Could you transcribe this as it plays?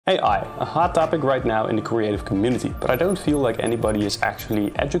AI, a hot topic right now in the creative community, but I don't feel like anybody is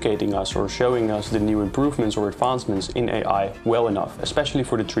actually educating us or showing us the new improvements or advancements in AI well enough, especially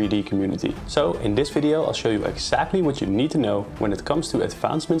for the 3D community. So in this video I'll show you exactly what you need to know when it comes to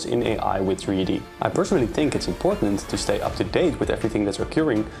advancements in AI with 3D. I personally think it's important to stay up to date with everything that's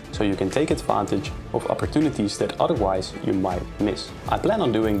occurring so you can take advantage of opportunities that otherwise you might miss. I plan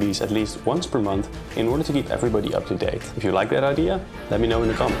on doing these at least once per month in order to keep everybody up to date. If you like that idea, let me know in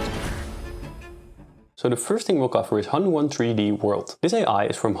the comments. So the first thing we'll cover is Hunyuan 3D World. This AI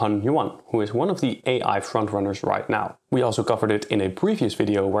is from Hunyuan, who is one of the AI frontrunners right now. We also covered it in a previous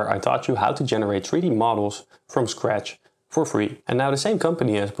video where I taught you how to generate 3D models from scratch for free. And now the same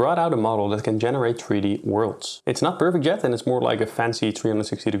company has brought out a model that can generate 3D worlds. It's not perfect yet and it's more like a fancy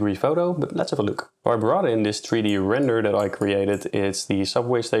 360-degree photo, but let's have a look. So I brought in this 3D render that I created. It's the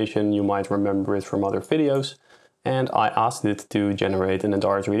subway station, you might remember it from other videos. And I asked it to generate an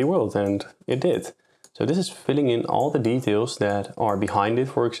entire 3D world, and it did. So this is filling in all the details that are behind it,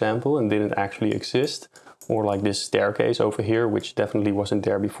 for example, and didn't actually exist. Or like this staircase over here, which definitely wasn't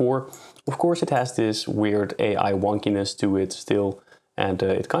there before. Of course, it has this weird AI wonkiness to it still. And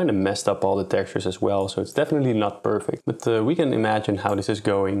it kind of messed up all the textures as well, so it's definitely not perfect. But we can imagine how this is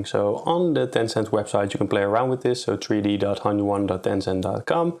going. So on the Tencent website you can play around with this, so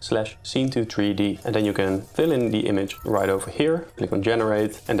 3d.hunyuan.tencent.com/scene23d. And then you can fill in the image right over here, click on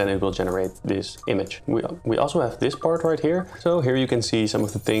generate, and then it will generate this image. We also have this part right here. So here you can see some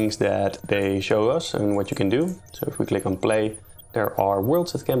of the things that they show us and what you can do. So if we click on play, there are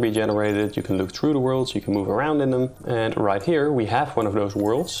worlds that can be generated. You can look through the worlds, you can move around in them. And right here we have one of those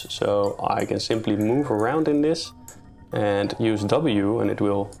worlds. So I can simply move around in this and use W, and it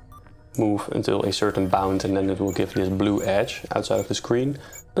will move until a certain bound, and then it will give this blue edge outside of the screen.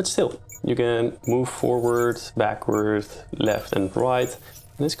 But still, you can move forward, backward, left and right.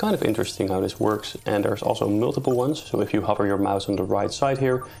 And it's kind of interesting how this works. And there's also multiple ones. So if you hover your mouse on the right side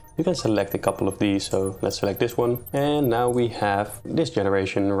here, you can select a couple of these. So let's select this one. And now we have this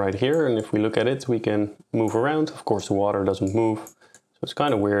generation right here. And if we look at it, we can move around. Of course, the water doesn't move. So it's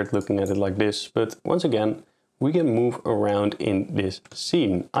kind of weird looking at it like this. But once again, we can move around in this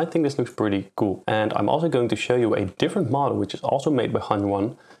scene. I think this looks pretty cool. And I'm also going to show you a different model, which is also made by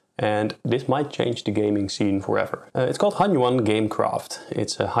Hunyuan. And this might change the gaming scene forever. It's called Hunyuan GameCraft.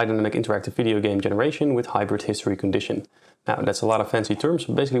 It's a high dynamic interactive video game generation with hybrid history condition. Now that's a lot of fancy terms,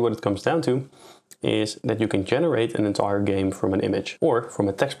 but basically what it comes down to is that you can generate an entire game from an image or from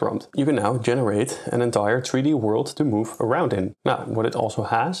a text prompt. You can now generate an entire 3D world to move around in. Now, what it also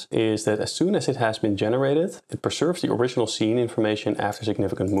has is that as soon as it has been generated, it preserves the original scene information after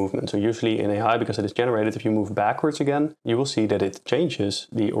significant movement. So usually in AI, because it is generated, if you move backwards again, you will see that it changes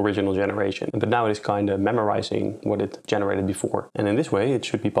the original generation. But now it is kind of memorizing what it generated before. And in this way, it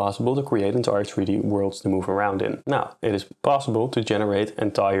should be possible to create entire 3D worlds to move around in. Now, it is possible to generate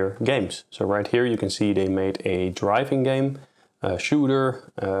entire games. So right here, you can see they made a driving game, a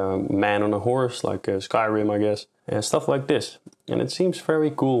shooter, man on a horse, like Skyrim, I guess, and stuff like this. And it seems very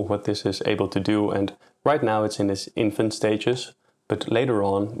cool what this is able to do. And right now it's in its infant stages, but later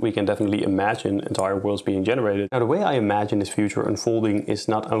on we can definitely imagine entire worlds being generated. Now the way I imagine this future unfolding is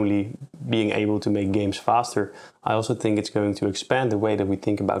not only being able to make games faster, I also think it's going to expand the way that we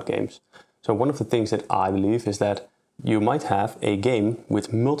think about games. So one of the things that I believe is that you might have a game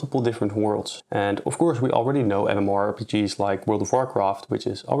with multiple different worlds. And of course we already know MMORPGs like World of Warcraft, which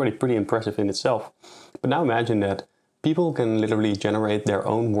is already pretty impressive in itself. But now imagine that people can literally generate their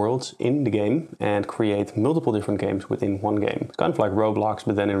own worlds in the game and create multiple different games within one game. It's kind of like Roblox,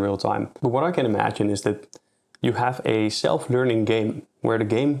 but then in real time. But what I can imagine is that you have a self-learning game where the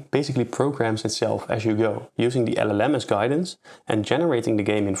game basically programs itself as you go, using the LLM as guidance and generating the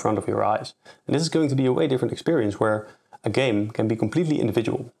game in front of your eyes. And this is going to be a way different experience where a game can be completely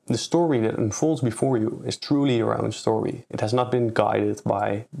individual. The story that unfolds before you is truly your own story. It has not been guided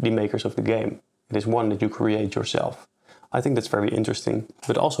by the makers of the game. It is one that you create yourself. I think that's very interesting.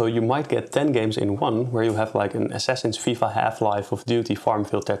 But also you might get 10 games in one where you have like an Assassin's, FIFA, Half-Life, of Duty,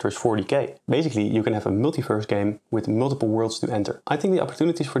 Farmville, Tetris, 40k. Basically you can have a multiverse game with multiple worlds to enter. I think the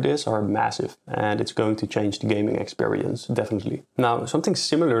opportunities for this are massive and it's going to change the gaming experience, definitely. Now something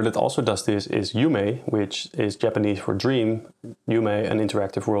similar that also does this is Yume, which is Japanese for dream. Yume, an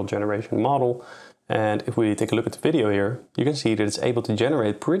interactive world generation model. And if we take a look at the video here, you can see that it's able to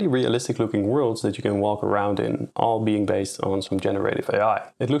generate pretty realistic looking worlds that you can walk around in, all being based on some generative AI.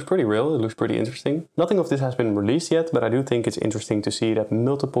 It looks pretty real, it looks pretty interesting. Nothing of this has been released yet, but I do think it's interesting to see that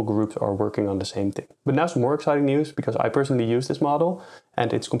multiple groups are working on the same thing. But now some more exciting news, because I personally use this model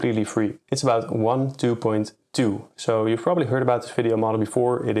and it's completely free. It's about 1.2 2. So you've probably heard about this video model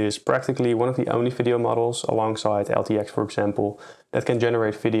before. It is practically one of the only video models alongside LTX, for example, that can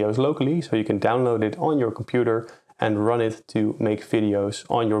generate videos locally. So you can download it on your computer and run it to make videos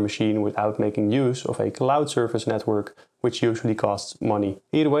on your machine without making use of a cloud service network, which usually costs money.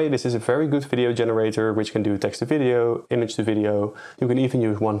 Either way, this is a very good video generator which can do text to video, image to video. You can even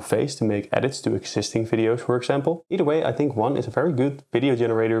use one face to make edits to existing videos, for example. Either way, I think one is a very good video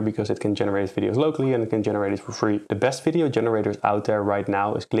generator because it can generate videos locally and it can generate it for free. The best video generators out there right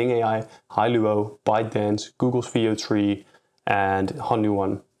now is Kling AI, Hailuo, ByteDance, Google's VO3 and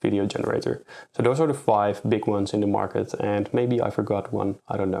Hunyuan video generator. So those are the 5 big ones in the market, and maybe I forgot one,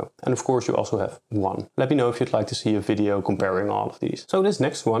 I don't know. And of course you also have one. Let me know if you'd like to see a video comparing all of these. So this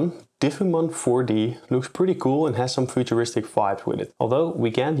next one, Diffuman 4D, looks pretty cool and has some futuristic vibes with it. Although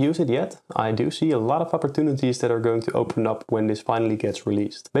we can't use it yet, I do see a lot of opportunities that are going to open up when this finally gets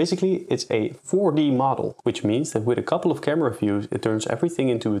released. Basically, it's a 4D model, which means that with a couple of camera views, it turns everything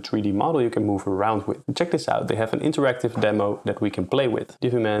into a 3D model you can move around with. Check this out, they have an interactive demo that we can play with.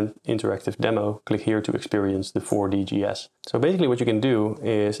 Diffuman interactive demo, click here to experience the 4DGS. So basically what you can do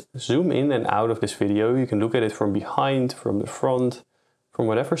is zoom in and out of this video. You can look at it from behind, from the front, from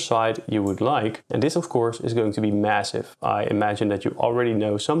whatever side you would like. And this of course is going to be massive. I imagine that you already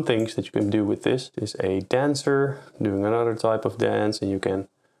know some things that you can do with this. This is a dancer doing another type of dance and you can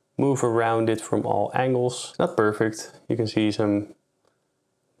move around it from all angles. It's not perfect. You can see some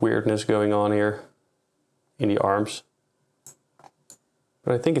weirdness going on here in the arms.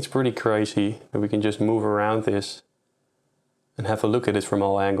 But I think it's pretty crazy that we can just move around this and have a look at it from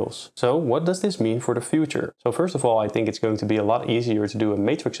all angles. So what does this mean for the future? So first of all, I think it's going to be a lot easier to do a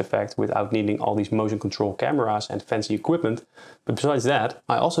matrix effect without needing all these motion control cameras and fancy equipment. But besides that,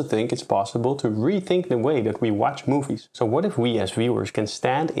 I also think it's possible to rethink the way that we watch movies. So what if we as viewers can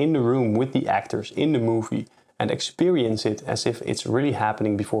stand in the room with the actors in the movie and experience it as if it's really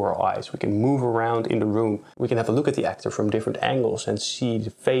happening before our eyes. We can move around in the room. We can have a look at the actor from different angles and see the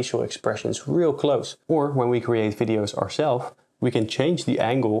facial expressions real close. Or when we create videos ourselves, we can change the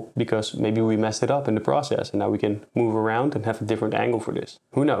angle because maybe we messed it up in the process and now we can move around and have a different angle for this.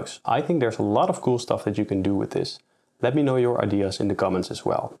 Who knows? I think there's a lot of cool stuff that you can do with this. Let me know your ideas in the comments as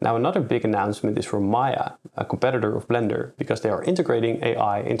well. Now another big announcement is from Maya, a competitor of Blender, because they are integrating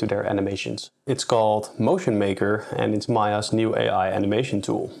AI into their animations. It's called MotionMaker and it's Maya's new AI animation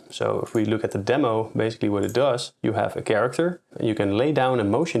tool. So if we look at the demo, basically what it does, you have a character and you can lay down a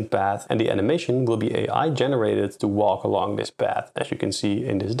motion path and the animation will be AI generated to walk along this path, as you can see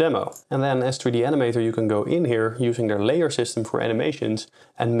in this demo. And then as 3D animator you can go in here using their layer system for animations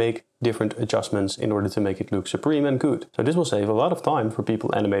and make different adjustments in order to make it look supreme and good. So this will save a lot of time for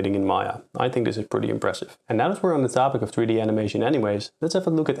people animating in Maya. I think this is pretty impressive. And now that we're on the topic of 3D animation anyways, let's have a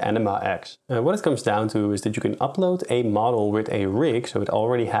look at Anima-X. What it comes down to is that you can upload a model with a rig, so it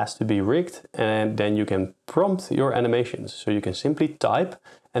already has to be rigged, and then you can prompt your animations. So you can simply type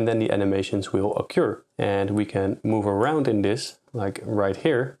and then the animations will occur. And we can move around in this, like right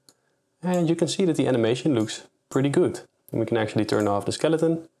here, and you can see that the animation looks pretty good. And we can actually turn off the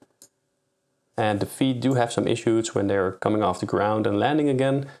skeleton. And the feet do have some issues when they're coming off the ground and landing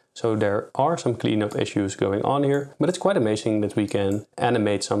again. So there are some cleanup issues going on here. But it's quite amazing that we can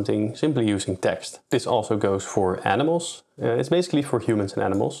animate something simply using text. This also goes for animals. It's basically for humans and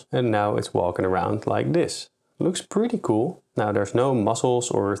animals. And now it's walking around like this. Looks pretty cool. Now there's no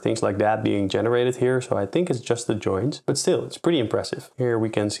muscles or things like that being generated here, so I think it's just the joints, but still it's pretty impressive. Here we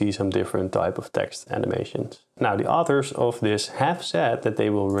can see some different type of text animations. Now the authors of this have said that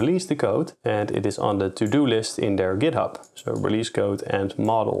they will release the code and it is on the to-do list in their GitHub. So release code and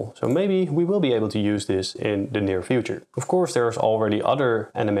model. So maybe we will be able to use this in the near future. Of course there's already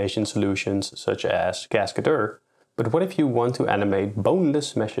other animation solutions such as Cascadeur, but what if you want to animate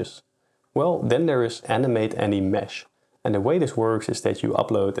boneless meshes? Well, then there is AnimateAnyMesh. And the way this works is that you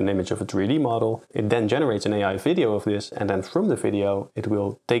upload an image of a 3D model, it then generates an AI video of this, and then from the video it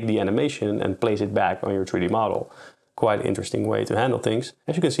will take the animation and place it back on your 3D model. Quite an interesting way to handle things.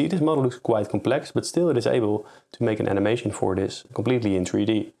 As you can see, this model looks quite complex, but still it is able to make an animation for this completely in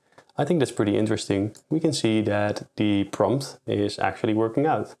 3D. I think that's pretty interesting. We can see that the prompt is actually working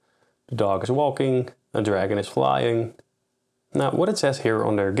out. The dog is walking, a dragon is flying, Now, what it says here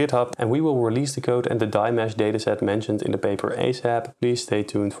on their GitHub, and we will release the code and the die mesh dataset mentioned in the paper ASAP. Please stay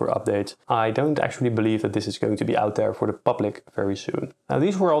tuned for updates. I don't actually believe that this is going to be out there for the public very soon. Now,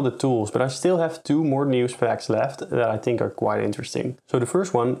 these were all the tools, but I still have 2 more news facts left that I think are quite interesting. So the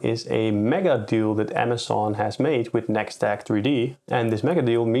first one is a mega deal that Amazon has made with Nextech 3D. And this mega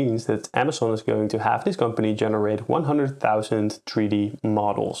deal means that Amazon is going to have this company generate 100,000 3D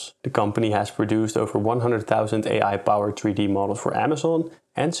models. The company has produced over 100,000 AI-powered 3D models for Amazon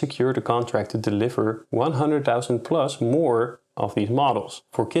and secured a contract to deliver 100,000 plus more of these models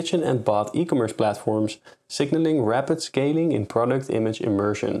for kitchen and bath e-commerce platforms, signaling rapid scaling in product image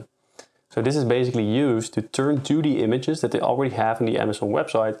immersion. So this is basically used to turn 2D images that they already have in the Amazon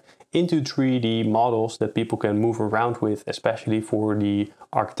website into 3D models that people can move around with, especially for the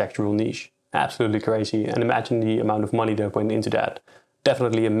architectural niche. Absolutely crazy, and imagine the amount of money that went into that.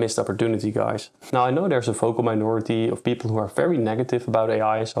 Definitely a missed opportunity, guys. Now, I know there's a vocal minority of people who are very negative about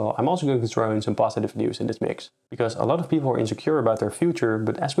AI, so I'm also going to throw in some positive news in this mix. Because a lot of people are insecure about their future,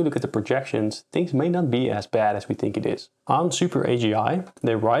 but as we look at the projections, things may not be as bad as we think it is. On Super AGI,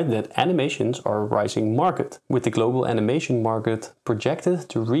 they write that animations are a rising market, with the global animation market projected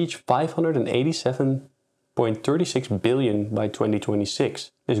to reach 587.36 billion by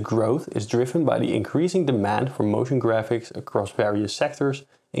 2026. This growth is driven by the increasing demand for motion graphics across various sectors,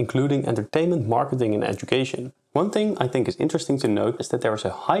 including entertainment, marketing, and education. One thing I think is interesting to note is that there is a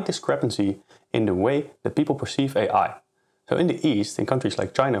high discrepancy in the way that people perceive AI. So in the East, in countries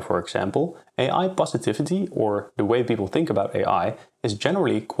like China for example, AI positivity, or the way people think about AI, is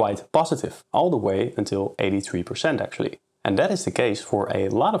generally quite positive, all the way until 83% actually. And that is the case for a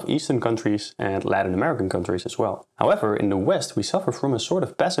lot of Eastern countries and Latin American countries as well. However, in the West, we suffer from a sort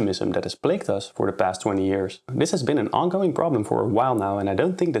of pessimism that has plagued us for the past 20 years. This has been an ongoing problem for a while now, and I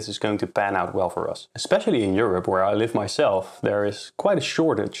don't think this is going to pan out well for us. Especially in Europe, where I live myself, there is quite a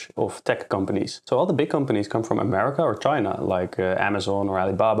shortage of tech companies. So all the big companies come from America or China, like Amazon or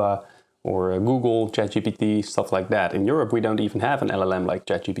Alibaba, or Google, ChatGPT, stuff like that. In Europe, we don't even have an LLM like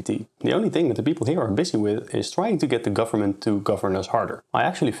ChatGPT. The only thing that the people here are busy with is trying to get the government to govern us harder. I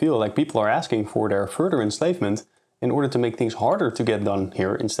actually feel like people are asking for their further enslavement in order to make things harder to get done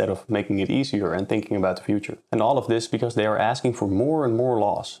here instead of making it easier and thinking about the future. And all of this because they are asking for more and more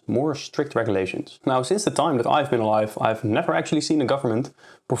laws, more strict regulations. Now, since the time that I've been alive, I've never actually seen a government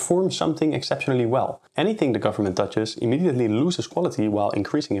perform something exceptionally well. Anything the government touches immediately loses quality while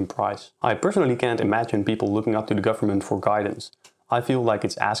increasing in price. I personally can't imagine people looking up to the government for guidance. I feel like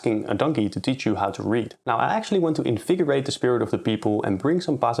it's asking a donkey to teach you how to read. Now, I actually want to invigorate the spirit of the people and bring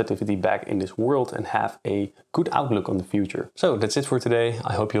some positivity back in this world and have a good outlook on the future. So that's it for today.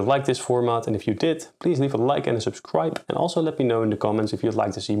 I hope you liked this format, and if you did, please leave a like and a subscribe, and also let me know in the comments if you'd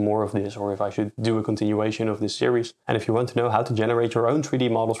like to see more of this or if I should do a continuation of this series. And if you want to know how to generate your own 3D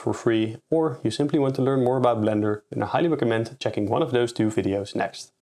models for free, or you simply want to learn more about Blender, then I highly recommend checking one of those 2 videos next.